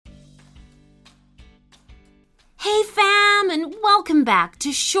Welcome back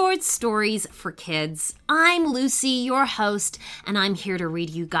to Short Stories for Kids. I'm Lucy, your host, and I'm here to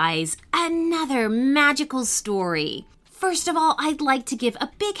read you guys another magical story. First of all, I'd like to give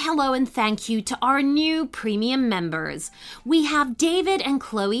a big hello and thank you to our new premium members. We have David and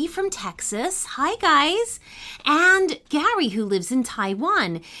Chloe from Texas. Hi, guys. And Gary, who lives in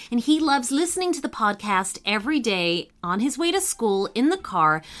Taiwan. And he loves listening to the podcast every day on his way to school in the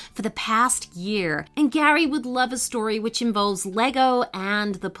car for the past year. And Gary would love a story which involves Lego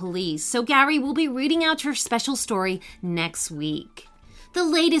and the police. So Gary will be reading out your special story next week. The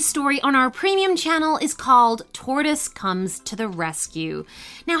latest story on our premium channel is called Tortoise Comes to the Rescue.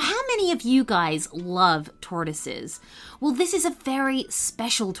 Now, how many of you guys love tortoises? Well, this is a very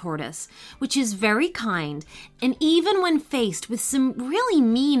special tortoise, which is very kind, and even when faced with some really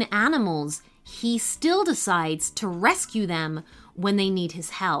mean animals, he still decides to rescue them when they need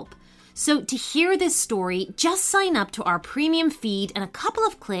his help. So to hear this story, just sign up to our premium feed and a couple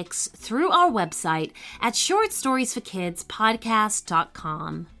of clicks through our website at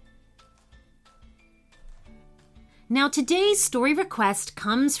shortstoriesforkidspodcast.com. Now today's story request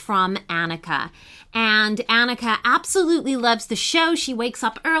comes from Annika. And Annika absolutely loves the show. She wakes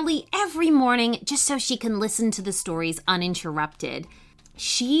up early every morning just so she can listen to the stories uninterrupted.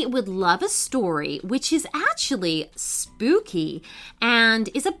 She would love a story which is actually spooky and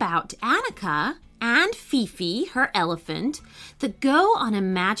is about Annika and Fifi, her elephant, that go on a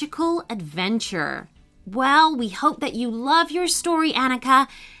magical adventure. Well, we hope that you love your story, Annika,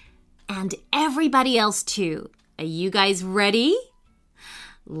 and everybody else too. Are you guys ready?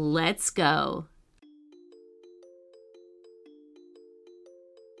 Let's go.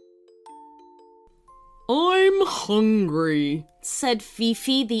 I'm hungry, said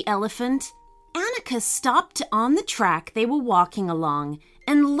Fifi the elephant. Annika stopped on the track they were walking along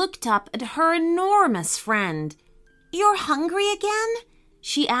and looked up at her enormous friend. You're hungry again?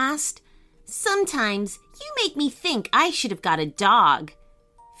 She asked. Sometimes you make me think I should have got a dog.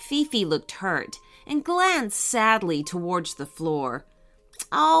 Fifi looked hurt and glanced sadly towards the floor.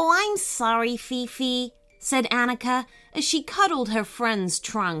 Oh, I'm sorry, Fifi, said Annika as she cuddled her friend's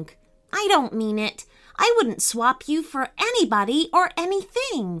trunk. I don't mean it. I wouldn't swap you for anybody or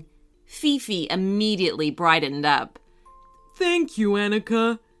anything. Fifi immediately brightened up. Thank you,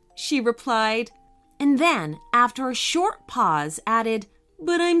 Annika, she replied, and then, after a short pause, added,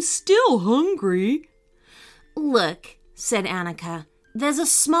 But I'm still hungry. Look, said Annika, there's a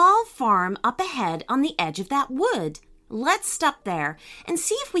small farm up ahead on the edge of that wood. Let's stop there and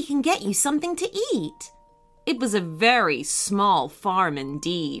see if we can get you something to eat. It was a very small farm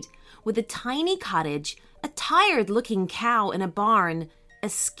indeed, with a tiny cottage, a tired-looking cow in a barn, a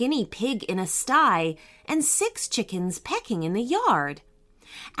skinny pig in a sty, and 6 chickens pecking in the yard.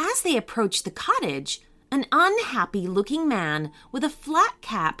 As they approached the cottage, an unhappy-looking man with a flat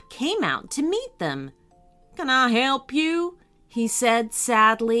cap came out to meet them. Can I help you? He said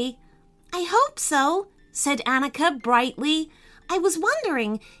sadly. I hope so, said Annika brightly. I was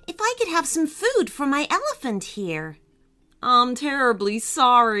wondering if I could have some food for my elephant here. I'm terribly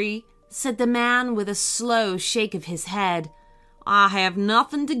sorry, said the man with a slow shake of his head. I have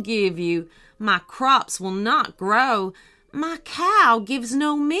nothing to give you. My crops will not grow. My cow gives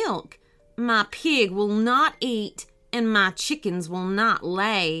no milk. My pig will not eat, and my chickens will not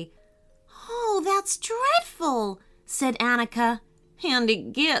lay. Oh, that's dreadful, said Annika. And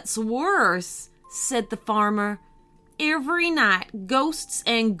it gets worse, said the farmer. Every night, ghosts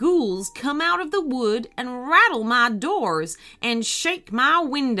and ghouls come out of the wood and rattle my doors and shake my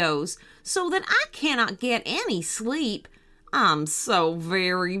windows so that I cannot get any sleep. I'm so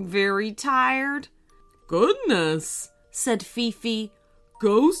very, very tired. Goodness, said Fifi.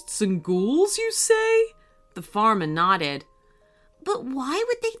 Ghosts and ghouls, you say? The farmer nodded. But why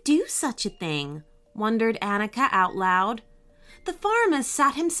would they do such a thing? Wondered Annika out loud. The farmer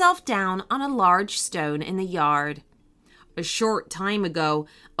sat himself down on a large stone in the yard. A short time ago,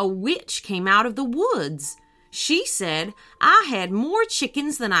 a witch came out of the woods. She said I had more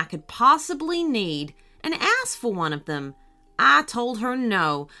chickens than I could possibly need and asked for one of them. I told her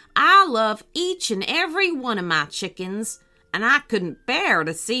no, I love each and every one of my chickens, and I couldn't bear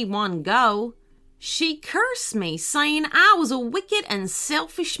to see one go. She cursed me, saying I was a wicked and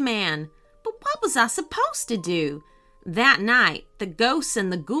selfish man. But what was I supposed to do? That night, the ghosts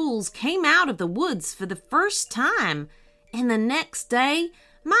and the ghouls came out of the woods for the first time, and the next day,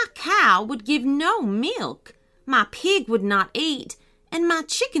 my cow would give no milk, my pig would not eat, and my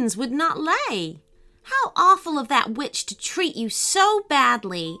chickens would not lay. How awful of that witch to treat you so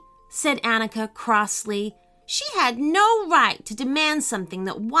badly, said Annika crossly. She had no right to demand something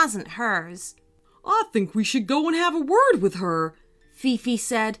that wasn't hers. I think we should go and have a word with her, Fifi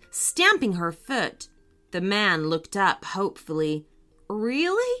said, stamping her foot. The man looked up hopefully.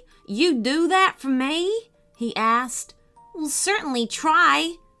 Really? You'd do that for me? He asked. We'll certainly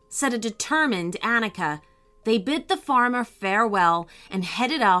try, said a determined Annika. They bid the farmer farewell and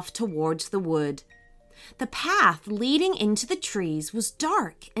headed off towards the wood. The path leading into the trees was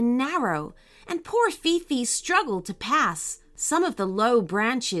dark and narrow, and poor Fifi struggled to pass some of the low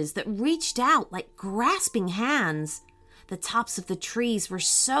branches that reached out like grasping hands. The tops of the trees were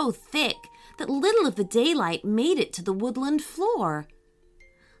so thick that little of the daylight made it to the woodland floor.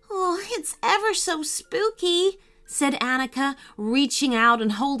 Oh, it's ever so spooky, said Annika, reaching out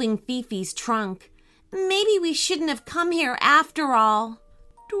and holding Fifi's trunk. Maybe we shouldn't have come here after all.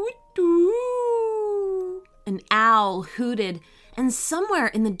 Doo-doo. An owl hooted, and somewhere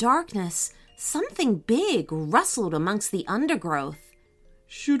in the darkness, something big rustled amongst the undergrowth.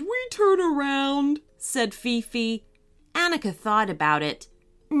 Should we turn around? Said Fifi. Annika thought about it.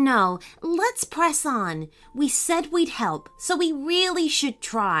 No, let's press on. We said we'd help, so we really should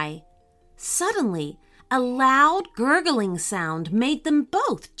try. Suddenly, a loud gurgling sound made them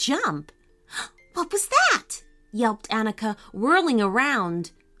both jump. What was that? Yelped Annika, whirling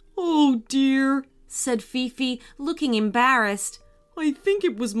around. Oh dear, said Fifi, looking embarrassed. I think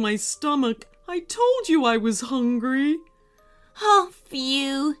it was my stomach. I told you I was hungry. Oh,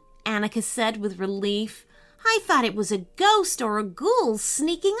 phew, Annika said with relief. I thought it was a ghost or a ghoul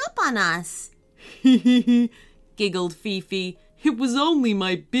sneaking up on us. Hee giggled Fifi. It was only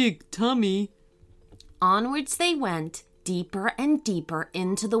my big tummy. Onwards they went, deeper and deeper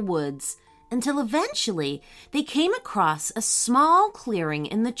into the woods, until eventually they came across a small clearing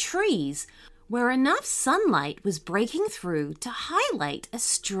in the trees where enough sunlight was breaking through to highlight a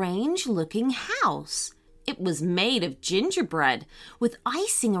strange-looking house. It was made of gingerbread, with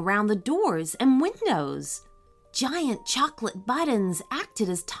icing around the doors and windows. Giant chocolate buttons acted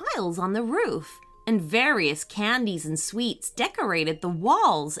as tiles on the roof, and various candies and sweets decorated the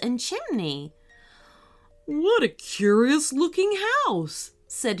walls and chimney. What a curious-looking house,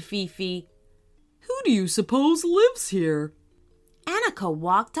 said Fifi. Who do you suppose lives here? Annika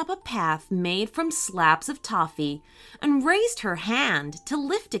walked up a path made from slabs of toffee and raised her hand to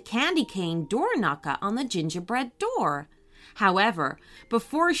lift a candy cane door knocker on the gingerbread door. However,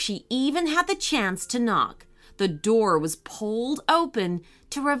 before she even had the chance to knock, the door was pulled open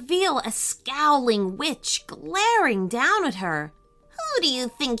to reveal a scowling witch glaring down at her. Who do you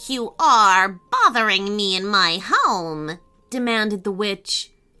think you are, bothering me in my home? Demanded the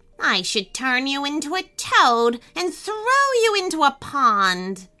witch. I should turn you into a toad and throw you into a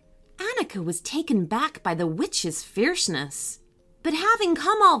pond. Annika was taken back by the witch's fierceness. But having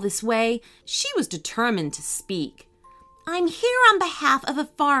come all this way, she was determined to speak. I'm here on behalf of a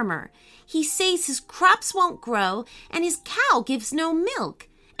farmer. He says his crops won't grow, and his cow gives no milk,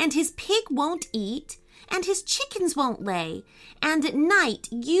 and his pig won't eat, and his chickens won't lay, and at night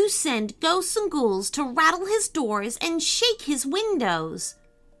you send ghosts and ghouls to rattle his doors and shake his windows.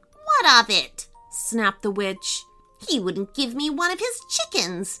 What of it? Snapped the witch. He wouldn't give me one of his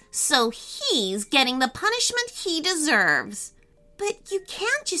chickens, so he's getting the punishment he deserves. But you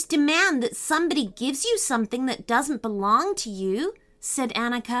can't just demand that somebody gives you something that doesn't belong to you, said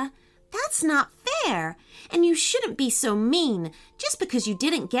Annika. That's not fair, and you shouldn't be so mean just because you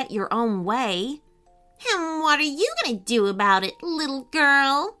didn't get your own way. And what are you going to do about it, little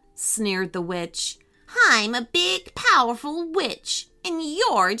girl? Sneered the witch. I'm a big, powerful witch, and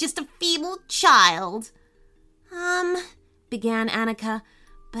you're just a feeble child. Began Annika,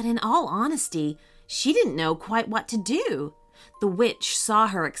 but in all honesty, she didn't know quite what to do. The witch saw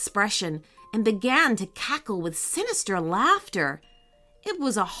her expression and began to cackle with sinister laughter. It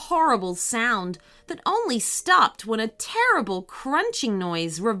was a horrible sound that only stopped when a terrible crunching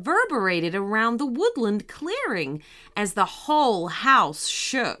noise reverberated around the woodland clearing as the whole house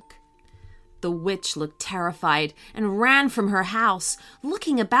shook. The witch looked terrified and ran from her house,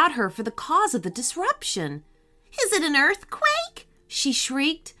 looking about her for the cause of the disruption. Is it an earthquake? She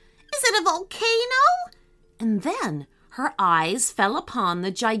shrieked. Is it a volcano? And then her eyes fell upon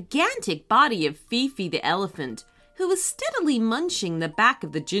the gigantic body of Fifi the elephant, who was steadily munching the back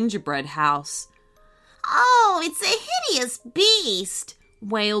of the gingerbread house. Oh, it's a hideous beast,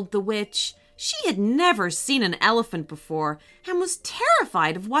 wailed the witch. She had never seen an elephant before and was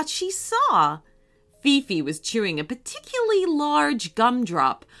terrified of what she saw. Fifi was chewing a particularly large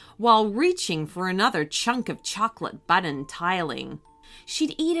gumdrop while reaching for another chunk of chocolate button tiling.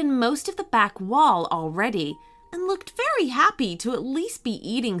 She'd eaten most of the back wall already and looked very happy to at least be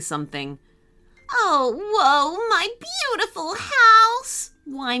eating something. Oh, whoa, my beautiful house,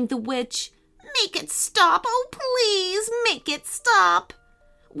 whined the witch. Make it stop. Oh, please, make it stop.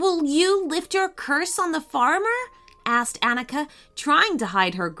 Will you lift your curse on the farmer? Asked Annika, trying to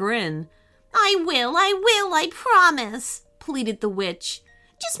hide her grin. I will, I promise, pleaded the witch.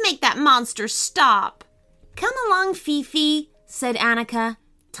 Just make that monster stop. Come along, Fifi, said Annika.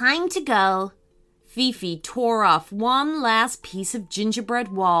 Time to go. Fifi tore off one last piece of gingerbread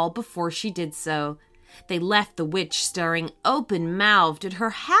wall before she did so. They left the witch staring open-mouthed at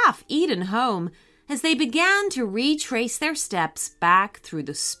her half-eaten home as they began to retrace their steps back through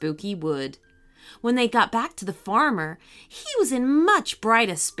the spooky wood. When they got back to the farmer, he was in much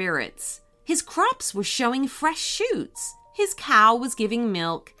brighter spirits. His crops were showing fresh shoots. His cow was giving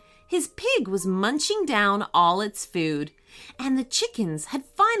milk. His pig was munching down all its food. And the chickens had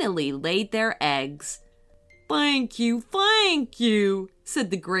finally laid their eggs. Thank you, said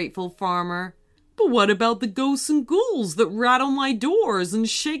the grateful farmer. But what about the ghosts and ghouls that rattle my doors and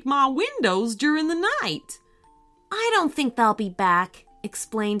shake my windows during the night? I don't think they'll be back,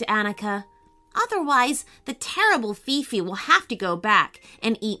 explained Annika. Otherwise, the terrible Fifi will have to go back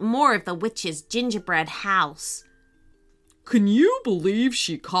and eat more of the witch's gingerbread house. Can you believe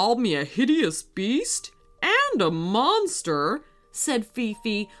she called me a hideous beast? And a monster, said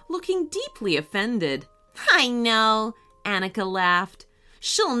Fifi, looking deeply offended. I know, Annika laughed.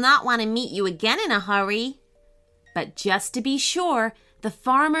 She'll not want to meet you again in a hurry. But just to be sure, the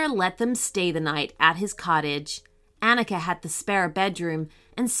farmer let them stay the night at his cottage. Annika had the spare bedroom,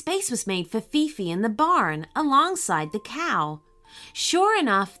 and space was made for Fifi in the barn alongside the cow. Sure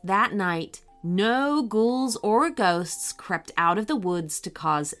enough, that night, no ghouls or ghosts crept out of the woods to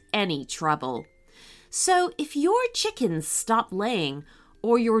cause any trouble. So if your chickens stop laying,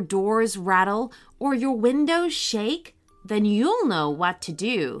 or your doors rattle, or your windows shake, then you'll know what to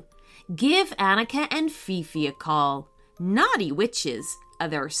do. Give Annika and Fifi a call. Naughty witches are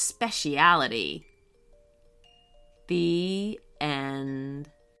their speciality. The end.